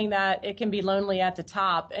saying that it can be lonely at the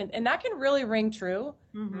top, and that can really ring true.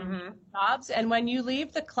 Mm-hmm. Jobs. And when you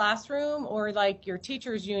leave the classroom or like your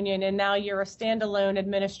teachers union and now you're a standalone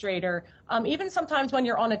administrator, even sometimes when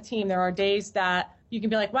you're on a team, there are days that you can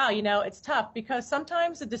be like, wow, it's tough, because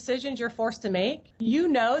sometimes the decisions you're forced to make,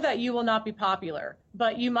 that you will not be popular,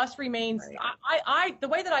 but you must remain. Right. The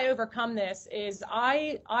way that I overcome this is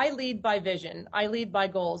I lead by vision. I lead by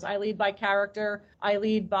goals. I lead by character. I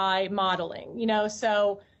lead by modeling,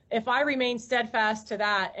 so if I remain steadfast to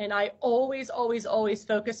that, and I always, always, always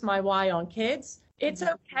focus my why on kids, it's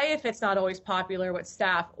okay if it's not always popular with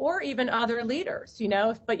staff or even other leaders,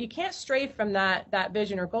 but you can't stray from that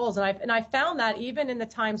vision or goals. And I found that even in the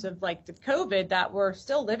times of like the COVID that we're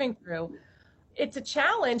still living through, it's a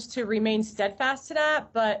challenge to remain steadfast to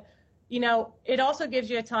that. But, it also gives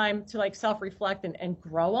you a time to like self-reflect and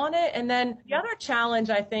grow on it. And then the other challenge,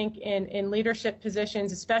 I think, in leadership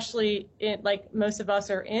positions, especially in like most of us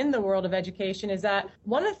are in the world of education, is that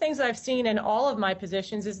one of the things that I've seen in all of my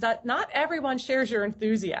positions is that not everyone shares your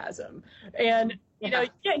enthusiasm. And, you know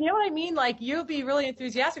what I mean? Like you'll be really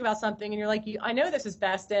enthusiastic about something and you're like, I know this is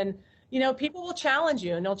best. And people will challenge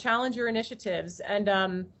you and they'll challenge your initiatives.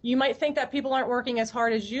 And you might think that people aren't working as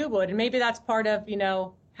hard as you would. And maybe that's part of,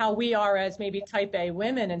 how we are as maybe type A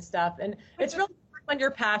women and stuff. And it's really when you're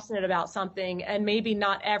passionate about something and maybe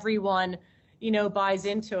not everyone, buys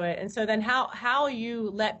into it. And so then how you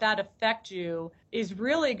let that affect you is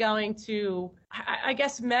really going to, I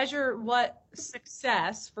guess, measure what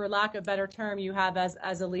success, for lack of a better term, you have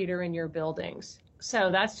as a leader in your buildings. So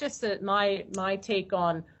that's just my take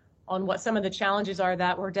on what some of the challenges are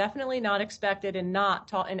that were definitely not expected and not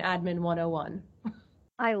taught in Admin 101.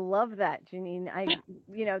 I love that, Janine.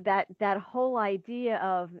 That whole idea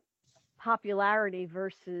of popularity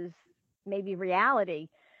versus maybe reality.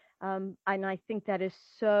 And I think that is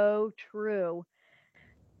so true.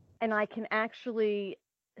 And I can actually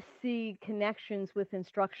see connections with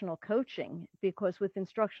instructional coaching, because with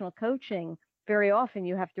instructional coaching, very often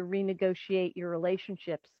you have to renegotiate your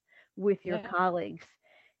relationships with your colleagues.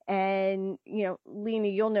 And, Lena,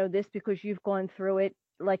 you'll know this because you've gone through it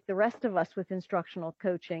like the rest of us with instructional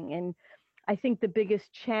coaching. And I think the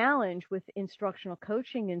biggest challenge with instructional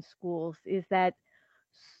coaching in schools is that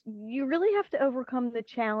you really have to overcome the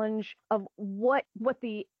challenge of what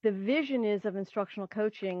the vision is of instructional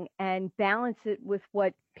coaching and balance it with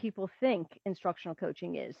what people think instructional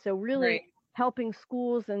coaching is. So really helping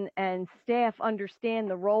schools and staff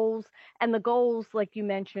understand the roles and the goals, like you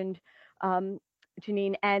mentioned,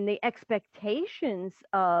 Janine, and the expectations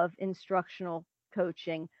of instructional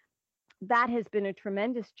coaching. That has been a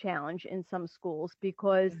tremendous challenge in some schools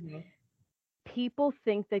because people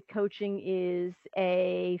think that coaching is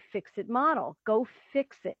a fix-it model. Go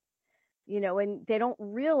fix it, and they don't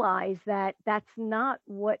realize that that's not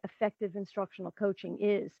what effective instructional coaching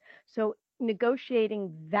is. So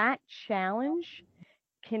negotiating that challenge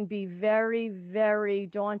can be very, very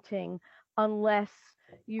daunting unless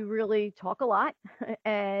you really talk a lot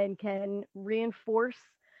and can reinforce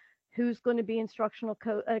who's going to be instructional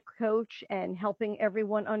coach and helping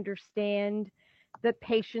everyone understand that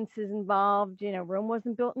patience is involved. Rome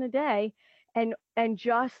wasn't built in a day, and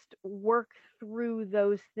just work through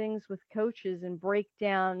those things with coaches and break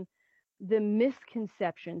down the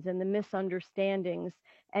misconceptions and the misunderstandings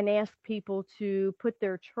and ask people to put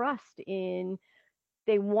their trust in.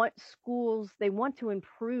 They want to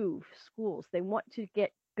improve schools. They want to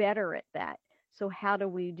get better at that. So how do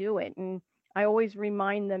we do it? And I always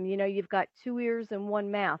remind them, you've got 2 ears and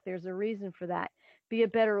 1 mouth. There's a reason for that. Be a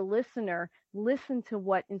better listener. Listen to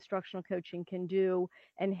what instructional coaching can do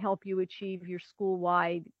and help you achieve your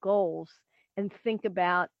school-wide goals, and think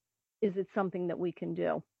about, is it something that we can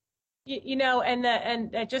do?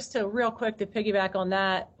 And just to real quick to piggyback on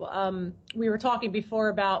that, we were talking before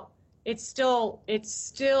about it's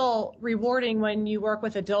still rewarding when you work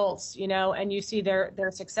with adults, and you see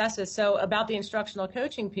their successes. So about the instructional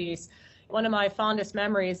coaching piece, One of my fondest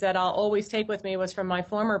memories that I'll always take with me was from my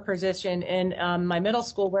former position in my middle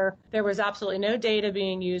school, where there was absolutely no data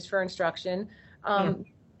being used for instruction, no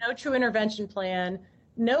true intervention plan,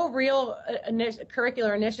 no real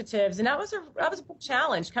curricular initiatives. And that was a big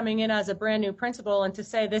challenge coming in as a brand new principal and to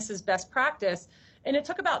say this is best practice. And it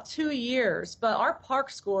took about 2 years, but our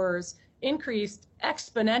PARCC scores increased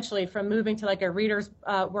exponentially from moving to like a reader's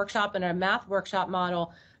workshop and a math workshop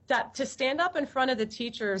model. That to stand up in front of the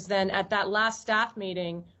teachers then at that last staff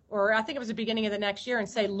meeting, or I think it was the beginning of the next year, and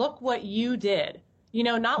say, look what you did.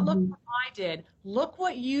 Not look what I did. Look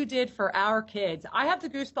what you did for our kids. I have the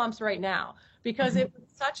goosebumps right now because it was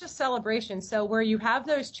such a celebration. So where you have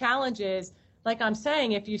those challenges, like I'm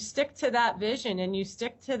saying, if you stick to that vision and you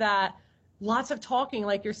stick to that, lots of talking,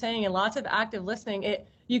 like you're saying, and lots of active listening,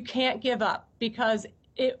 you can't give up because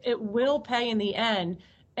it will pay in the end.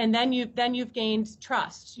 And then you've gained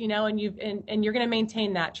trust, and you're going to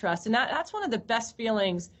maintain that trust. And that's one of the best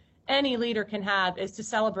feelings any leader can have, is to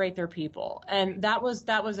celebrate their people. And that was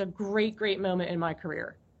a great, great moment in my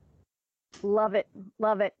career. Love it.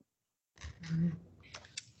 Love it.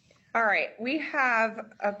 All right, we have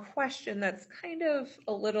a question that's kind of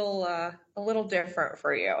a little different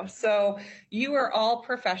for you. So you are all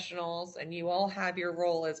professionals and you all have your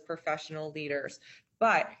role as professional leaders,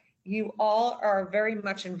 but you all are very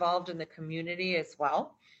much involved in the community as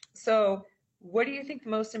well. So what do you think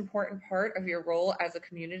the most important part of your role as a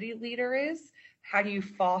community leader is? How do you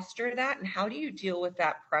foster that, and how do you deal with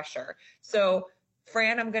that pressure? So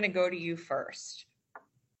Fran, I'm going to go to you first.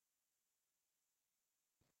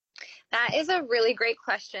 That is a really great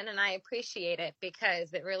question, and I appreciate it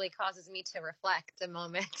because it really causes me to reflect a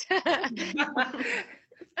moment.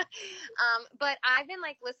 But I've been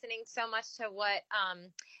listening so much to what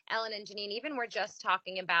Ellen and Janine even were just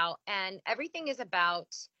talking about, and everything is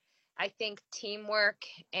about, I think, teamwork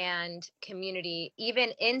and community,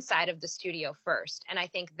 even inside of the studio first. And I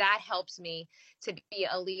think that helps me to be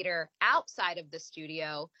a leader outside of the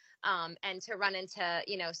studio, and to run into,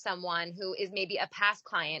 someone who is maybe a past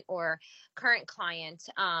client or current client,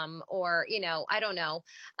 or, I don't know.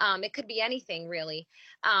 It could be anything really.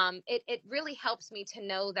 It really helps me to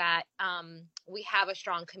know that we have a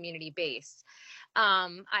strong community base.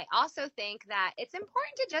 I also think that it's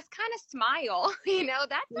important to just kind of smile.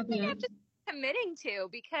 That's something you have to be committing to,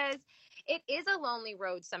 because it is a lonely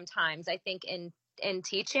road sometimes. I think in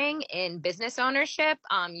teaching, in business ownership,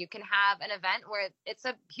 you can have an event where it's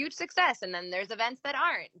a huge success, and then there's events that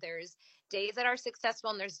aren't. There's days that are successful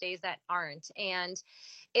and there's days that aren't. And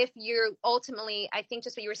if you're ultimately, I think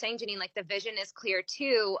just what you were saying, Janine, the vision is clear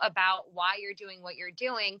too about why you're doing what you're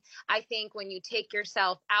doing. I think when you take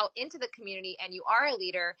yourself out into the community and you are a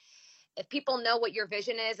leader, if people know what your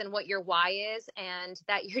vision is and what your why is, and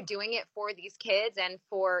that you're doing it for these kids and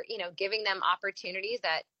for, giving them opportunities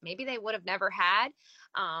that maybe they would have never had,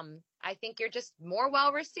 I think you're just more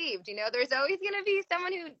well received. There's always going to be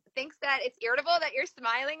someone who thinks that it's irritable that you're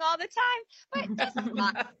smiling all the time, but just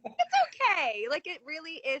smile. It's okay. It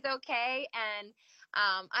really is okay. And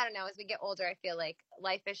I don't know, as we get older, I feel like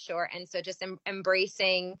life is short. And so just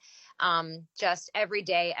embracing just every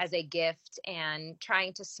day as a gift and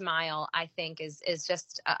trying to smile, I think is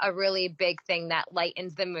just a really big thing that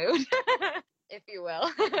lightens the mood, if you will.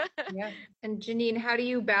 Yeah. And Janine, how do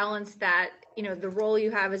you balance that, the role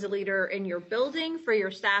you have as a leader in your building for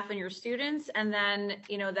your staff and your students, and then,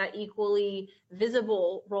 that equally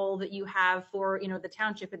visible role that you have for, the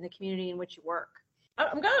township and the community in which you work?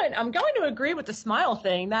 I'm going to agree with the smile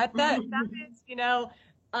thing. That is,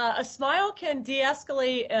 a smile can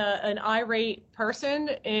de-escalate an irate person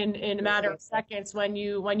in a matter of seconds when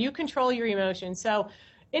you control your emotions. So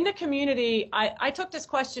in the community, I took this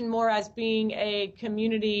question more as being a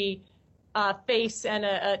community face and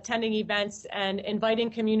attending events and inviting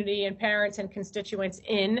community and parents and constituents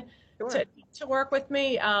in to work with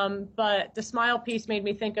me. But the smile piece made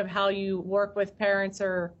me think of how you work with parents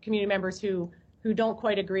or community members who don't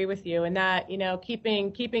quite agree with you, and that,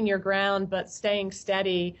 keeping your ground, but staying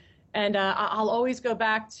steady. And I'll always go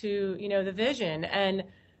back to, the vision. And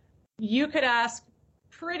you could ask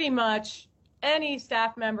pretty much any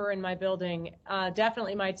staff member in my building,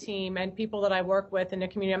 definitely my team and people that I work with in the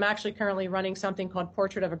community. I'm actually currently running something called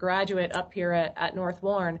Portrait of a Graduate up here at North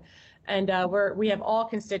Warren. And we have all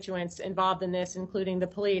constituents involved in this, including the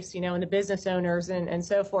police, and the business owners and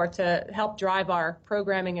so forth, to help drive our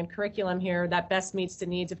programming and curriculum here that best meets the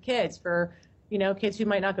needs of kids for, kids who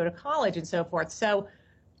might not go to college and so forth. So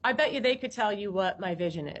I bet you they could tell you what my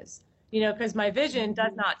vision is, because my vision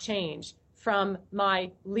does not change from my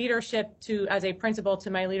leadership to as a principal to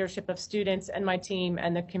my leadership of students and my team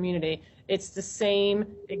and the community. It's the same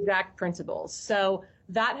exact principles. So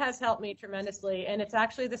that has helped me tremendously. And it's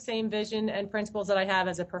actually the same vision and principles that I have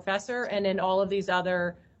as a professor and in all of these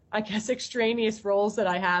other, I guess, extraneous roles that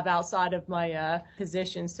I have outside of my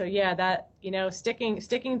position. So yeah, that,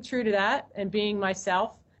 sticking true to that and being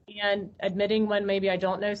myself and admitting when maybe I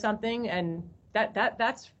don't know something. And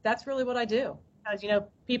that's really what I do. As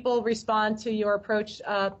people respond to your approach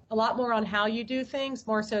a lot more on how you do things,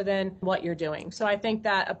 more so than what you're doing. So I think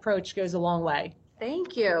that approach goes a long way.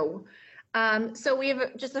 Thank you. So we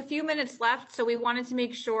have just a few minutes left. So we wanted to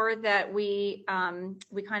make sure that we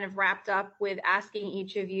kind of wrapped up with asking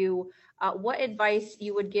each of you what advice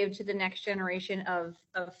you would give to the next generation of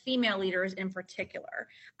female leaders in particular.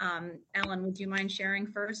 Ellen, would you mind sharing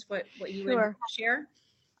first what you would share?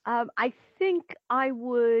 I think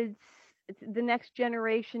the next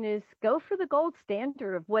generation is go for the gold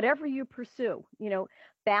standard of whatever you pursue.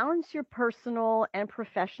 Balance your personal and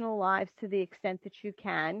professional lives to the extent that you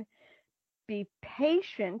can. Be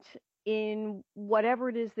patient in whatever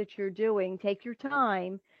it is that you're doing. Take your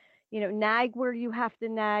time. Nag where you have to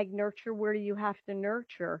nag, nurture where you have to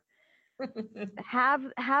nurture.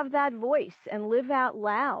 have that voice and live out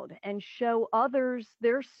loud and show others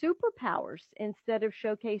their superpowers instead of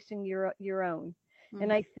showcasing your own.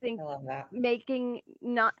 And I think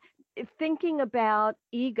thinking about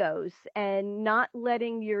egos and not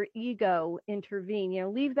letting your ego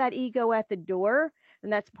intervene, leave that ego at the door.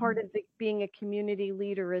 And that's part of being a community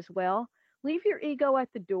leader as well. Leave your ego at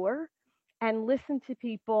the door and listen to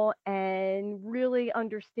people and really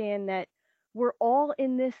understand that we're all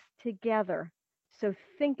in this together. So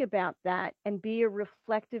think about that and be a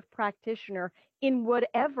reflective practitioner in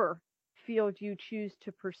whatever field you choose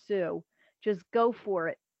to pursue. Just go for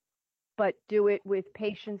it, but do it with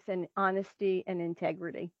patience and honesty and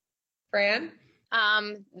integrity. Fran?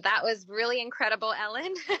 That was really incredible,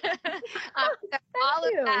 Ellen. All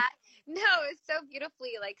of that. No, it's so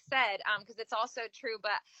beautifully said, because it's also true.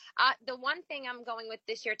 But the one thing I'm going with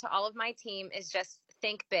this year to all of my team is just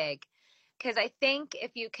think big. Because I think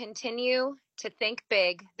if you continue to think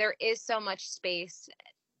big, there is so much space,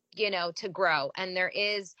 to grow, and there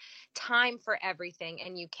is time for everything,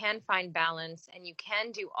 and you can find balance, and you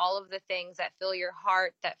can do all of the things that fill your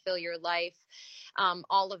heart, that fill your life,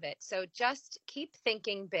 all of it. So just keep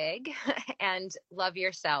thinking big and love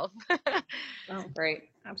yourself. Oh, great.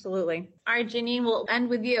 Absolutely. All right, Janine, we'll end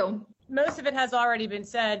with you. Most of it has already been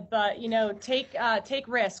said, but, take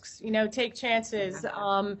risks, take chances.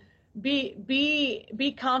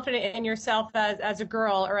 Be confident in yourself as a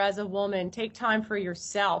girl or as a woman. Take time for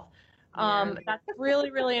yourself. That's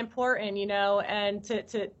really, really important, and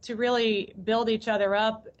to really build each other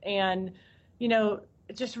up and,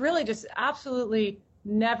 just absolutely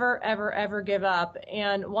never, ever, ever give up.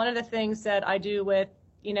 And one of the things that I do with,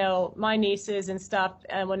 my nieces and stuff,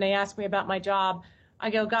 and when they ask me about my job, I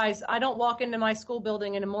go, guys, I don't walk into my school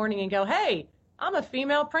building in the morning and go, hey, I'm a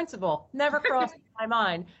female principal. Never crossed my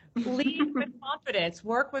mind. Lead with confidence,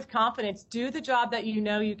 work with confidence, do the job that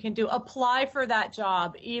you can do, apply for that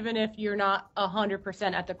job, even if you're not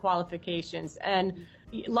 100% at the qualifications, and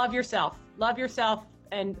love yourself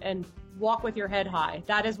and walk with your head high.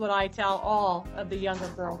 That is what I tell all of the younger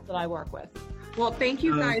girls that I work with. Well, thank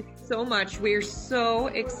you guys so much. We're so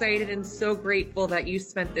excited and so grateful that you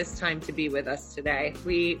spent this time to be with us today.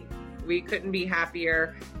 We couldn't be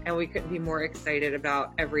happier, and we couldn't be more excited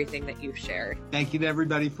about everything that you've shared. Thank you to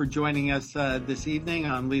everybody for joining us this evening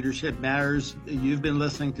on Leadership Matters. You've been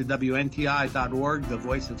listening to WNTI.org, the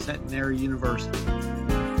voice of Centenary University.